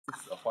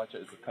花椒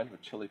is a kind of a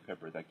chili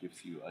pepper that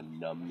gives you a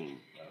numbing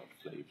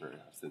flavor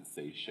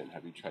sensation.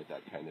 Have you tried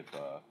that kind of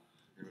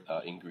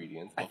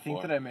ingredients before? I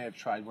think that I may have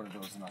tried one of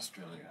those in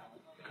Australia.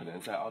 可能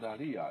在澳大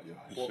利亚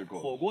有吃过。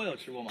火锅有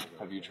吃过吗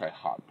Have you tried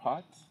hot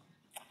pot?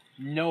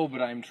 No,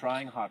 but I'm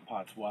trying hot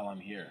pots while I'm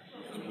here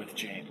with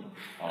Jane.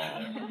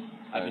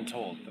 I've been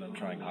told that I'm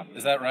trying hot.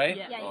 Is that right?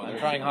 Yeah. I'm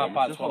trying hot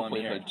pots while I'm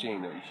会和 here. Jane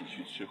呢一起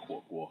去吃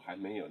火锅，还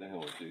没有，但是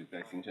我是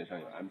在行程上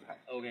有安排。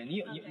 ？OK，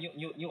 你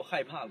有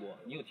害怕过？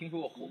你有听说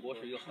过火锅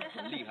是一个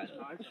很厉害的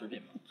食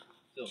品吗？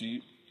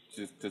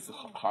 Does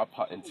hot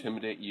pot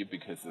intimidate you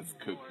because it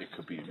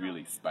could be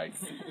really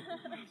spicy?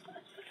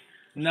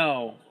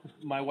 No,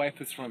 my wife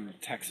is from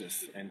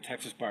Texas, and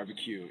Texas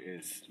barbecue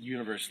is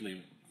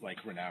universally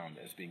renowned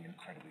as being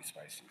incredibly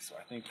spicy. So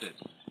I think that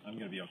I'm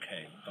going to be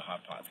okay with the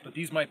hot pots. But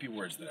these might be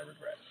words that I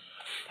regret.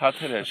 他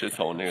太太是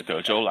从那个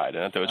德州来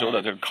的，德州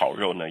的这个烤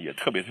肉呢也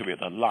特别特别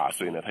的辣，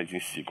所以呢他已经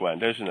习惯。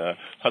但是呢，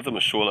他这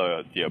么说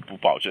了，也不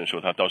保证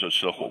说他到时候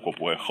吃了火锅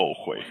不会后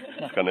悔，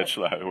可能吃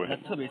了还会。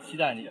特别期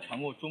待你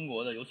尝过中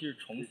国的，尤其是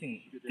重庆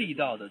地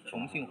道的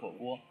重庆火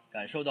锅，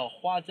感受到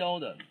花椒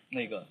的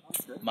那个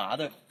麻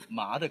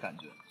的感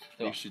觉。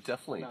You should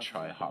definitely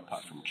try hot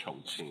pot from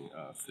Chongqing,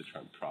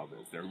 Sichuan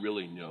province. They're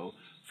really known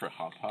for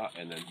hot pot,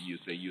 and then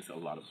they use a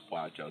lot of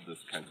huajiao, this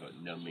kind of a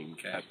numbing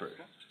pepper.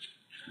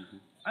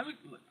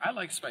 I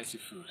like spicy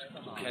food.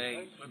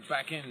 Okay,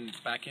 back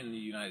in the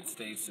United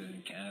States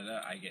and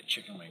Canada, I get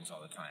chicken wings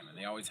all the time, and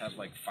they always have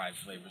 5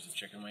 flavors of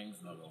chicken wings,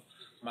 and they'll go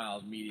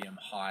mild, medium,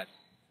 hot.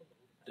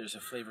 There's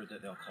a flavor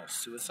that they'll call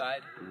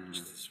suicide, which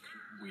is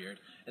weird,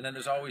 and then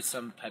there's always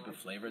some type of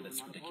flavor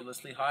that's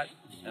ridiculously hot,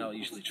 and I'll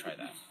usually try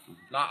that.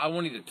 I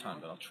won't eat a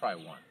ton, but I'll try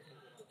one.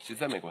 其实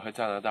在美国和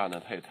加拿大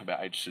呢，他也特别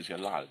爱吃这些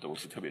辣的东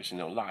西，特别是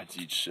那种辣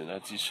鸡翅。那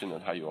鸡翅呢，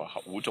它有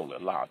5种的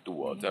辣度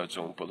哦，在这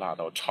种不辣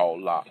到超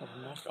辣，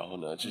然后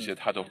呢，这些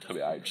他都特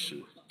别爱吃。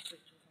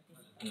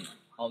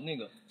那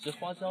个其实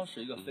花椒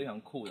是一个非常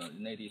酷的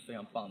内地非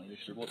常棒的一个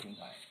直播平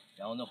台，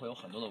然后呢会有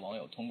很多的网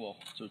友通过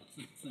就是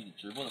自己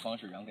直播的方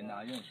式，然后跟大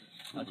家认识。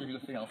这是一个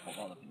非常火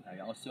爆的平台，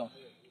然后希望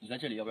你在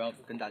这里要不要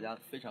跟大家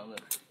非常的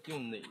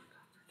用那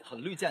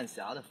很绿箭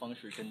侠的方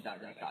式跟大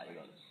家打一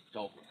个。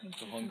So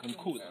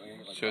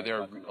there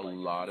are a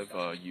lot of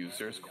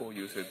cool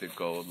users that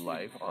go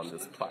live on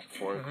this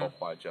platform called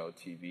Huajiao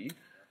TV,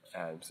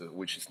 and so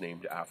which is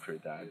named after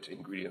that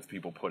ingredients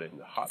people put in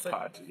the hot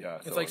pot. Yeah,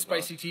 it's like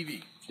spicy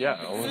TV.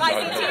 Yeah,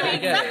 spicy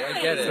TV.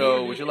 I get it.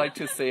 So would you like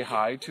to say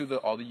hi to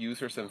all the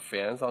users and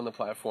fans on the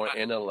platform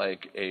in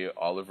a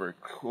Oliver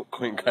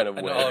Queen kind of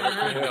way?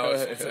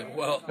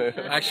 Well,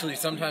 actually,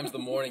 sometimes the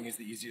morning is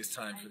the easiest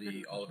time for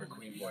the Oliver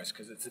Queen voice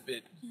because it's a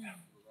bit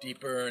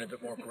deeper and a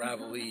bit more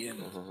gravelly,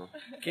 and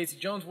Casey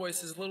Jones'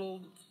 voice is a little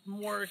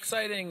more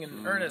exciting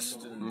and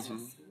earnest. And,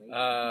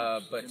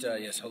 but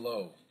yes,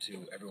 hello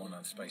to everyone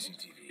on Spicy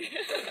TV.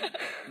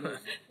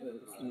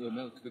 有没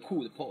有特别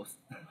酷的 pose?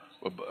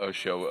 A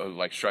show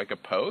like strike a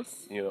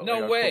pose?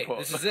 No way.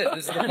 This is it.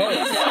 This is the pose.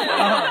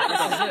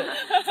 This is it.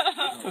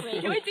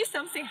 Wait, can we do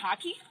something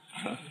hockey?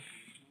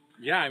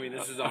 Yeah, I mean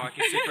this is a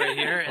hockey stick right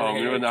here.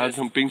 如果拿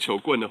成冰球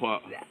棍的话。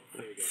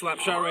 Slap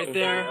shot right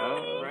there,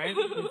 right?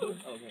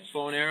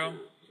 Bow and arrow.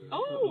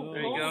 Oh,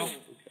 there you go.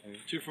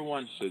 2 for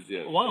 1.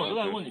 网友都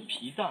在问你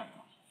皮蛋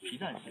是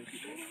什么？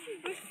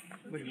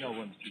为什么要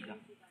问皮蛋？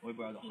我也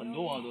不知道，很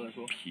多网友都在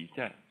说皮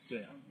蛋。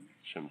对啊，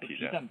什么皮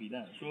蛋？皮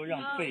蛋，说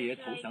让贝爷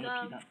投降的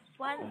皮蛋。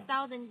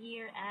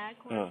1000-year egg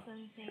or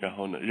something. 然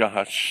后呢，让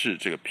他吃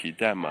这个皮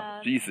蛋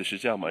嘛？意思是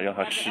这样吗？让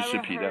他吃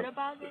皮蛋。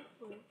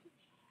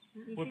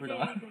我不知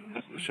道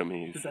什么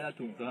意思？是大家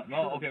吐槽。然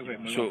后 OK，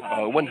 说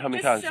问他们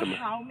一下什么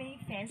 ？How many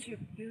fans you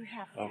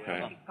have?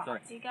 Okay.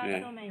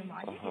 Yeah. So many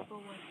money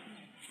people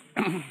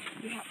watching.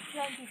 You have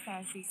plenty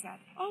fans. He said,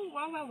 "Oh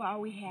wow!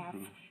 We have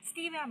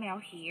Steve Amell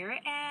here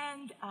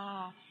and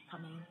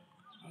coming."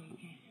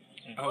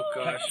 Oh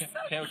gosh!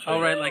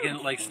 Oh right,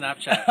 like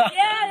Snapchat.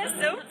 Yeah,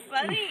 that's so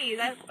funny.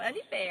 That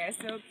funny bear,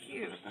 so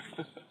cute.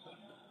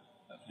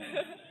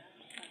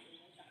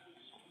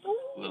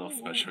 Little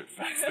special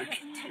effects.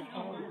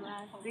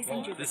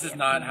 This is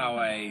not how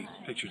I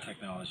picture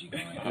technology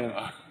going.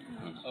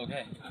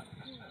 Okay.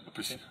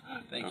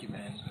 Thank you,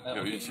 man.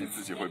 有一期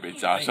自己会被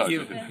加上去。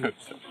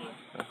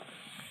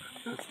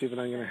Stephen,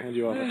 I'm going to hand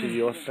you off to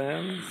your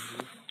fans.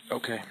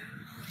 Okay.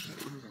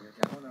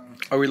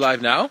 Are we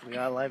live now? We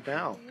are live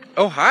now.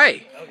 Oh,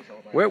 hi.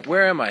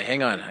 Where am I?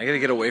 Hang on. I got to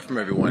get away from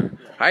everyone.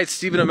 Hi, it's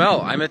Stephen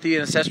Amell. I'm at the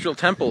Ancestral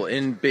Temple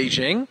in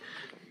Beijing.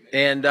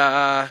 And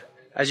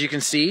as you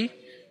can see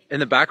in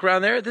the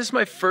background there, this is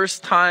my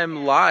first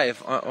time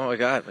live. Oh my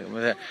God. Look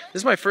at that.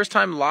 This is my first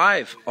time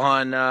live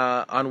on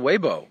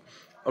Weibo.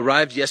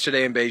 Arrived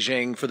yesterday in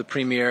Beijing for the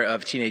premiere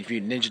of Teenage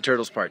Mutant Ninja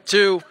Turtles Part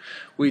 2.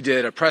 We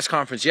did a press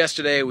conference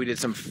yesterday. We did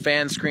some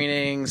fan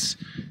screenings,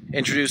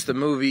 introduced the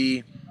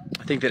movie.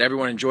 I think that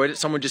everyone enjoyed it.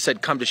 Someone just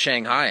said, come to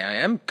Shanghai. I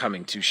am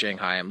coming to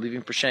Shanghai. I'm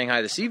leaving for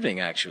Shanghai this evening,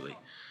 actually.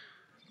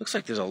 Looks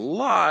like there's a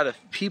lot of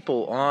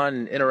people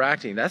on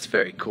interacting. That's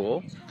very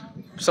cool.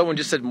 Someone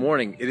just said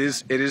morning. It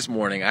is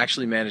morning. I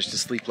actually managed to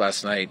sleep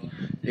last night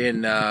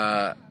in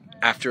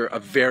after a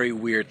very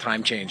weird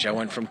time change. I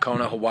went from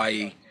Kona,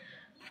 Hawaii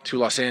to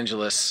Los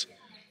Angeles,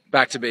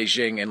 back to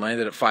Beijing, and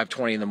landed at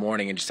 5:20 in the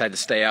morning and just had to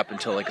stay up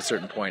until like a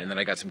certain point, and then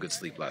I got some good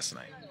sleep last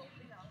night.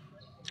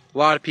 A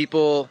lot of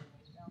people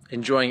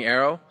enjoying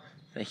Arrow.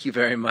 Thank you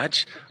very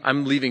much.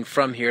 I'm leaving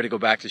from here to go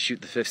back to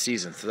shoot the 5th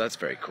season, so that's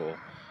very cool.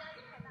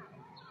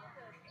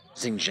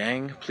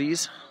 Xinjiang,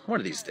 please. One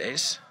of these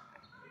days.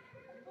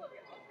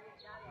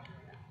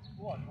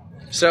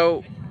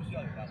 So,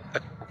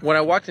 when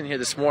I walked in here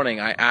this morning,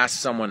 I asked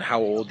someone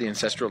how old the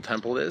Ancestral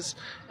Temple is,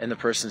 and the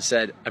person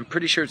said, I'm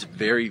pretty sure it's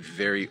very,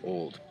 very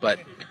old, but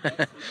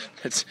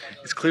it's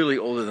clearly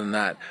older than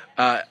that.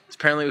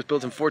 Apparently it was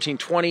built in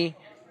 1420,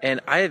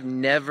 and I have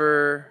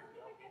never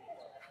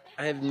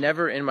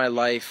in my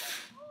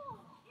life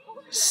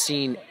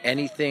seen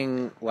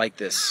anything like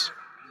this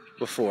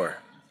before.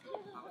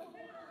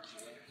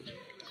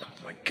 Oh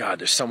my God,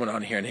 there's someone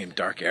on here named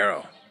Dark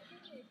Arrow.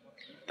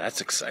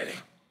 That's exciting.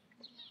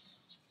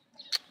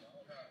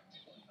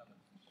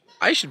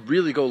 I should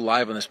really go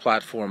live on this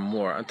platform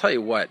more. I'll tell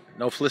you what,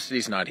 no,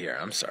 Felicity's not here.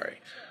 I'm sorry.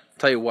 I'll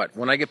tell you what,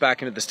 when I get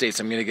back into the States,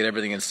 I'm going to get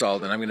everything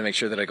installed, and I'm going to make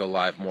sure that I go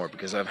live more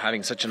because I'm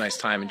having such a nice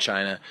time in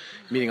China,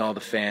 meeting all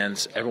the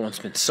fans. Everyone's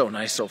been so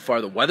nice so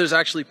far. The weather's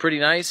actually pretty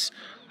nice.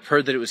 I've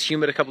heard that it was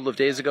humid a couple of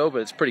days ago,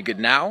 but it's pretty good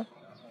now.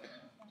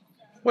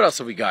 What else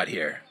have we got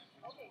here?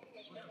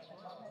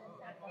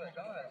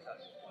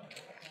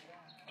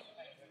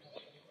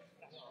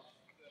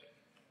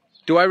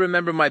 Do I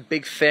remember my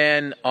big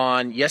fan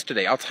on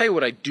yesterday? I'll tell you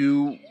what I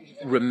do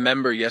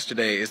remember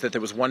yesterday is that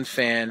there was one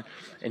fan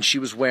and she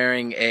was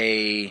wearing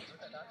an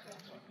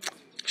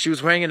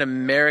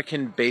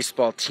American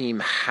baseball team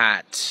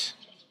hat.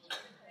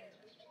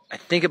 I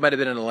think it might have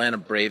been an Atlanta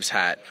Braves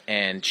hat,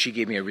 and she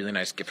gave me a really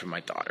nice gift for my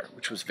daughter,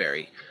 which was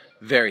very,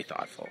 very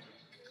thoughtful.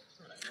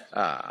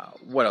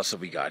 What else have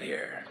we got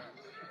here?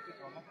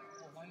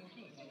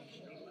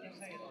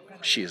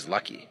 She is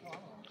lucky.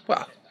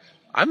 Well,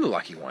 I'm the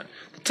lucky one.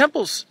 The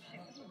temple's...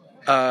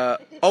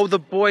 oh, the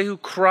boy who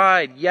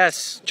cried.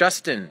 Yes,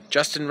 Justin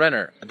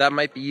Renner. That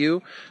might be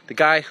you. The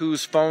guy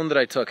whose phone that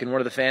I took in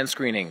one of the fan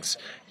screenings.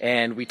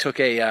 And we took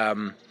a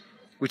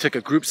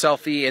group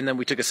selfie, and then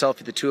we took a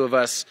selfie, the two of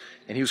us,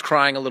 and he was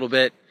crying a little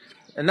bit.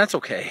 And that's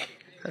okay.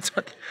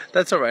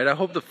 That's all right. I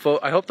hope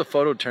the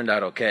photo turned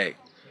out okay.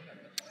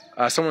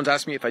 Someone's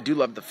asked me if I do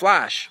love The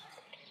Flash.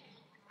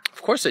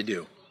 Of course I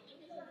do.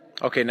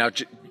 Okay, now,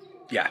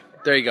 yeah,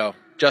 there you go.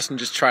 Justin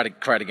just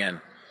cried again.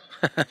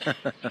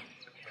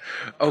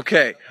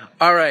 Okay,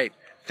 all right.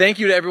 Thank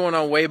you to everyone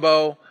on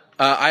Weibo.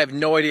 I have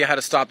no idea how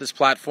to stop this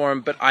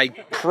platform, but I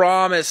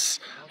promise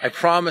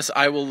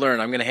I will learn.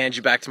 I'm going to hand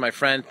you back to my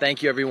friend.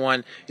 Thank you,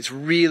 everyone. It's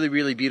really,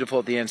 really beautiful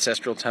at the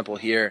Ancestral Temple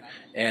here,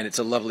 and it's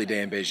a lovely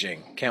day in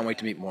Beijing. Can't wait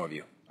to meet more of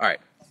you. All right.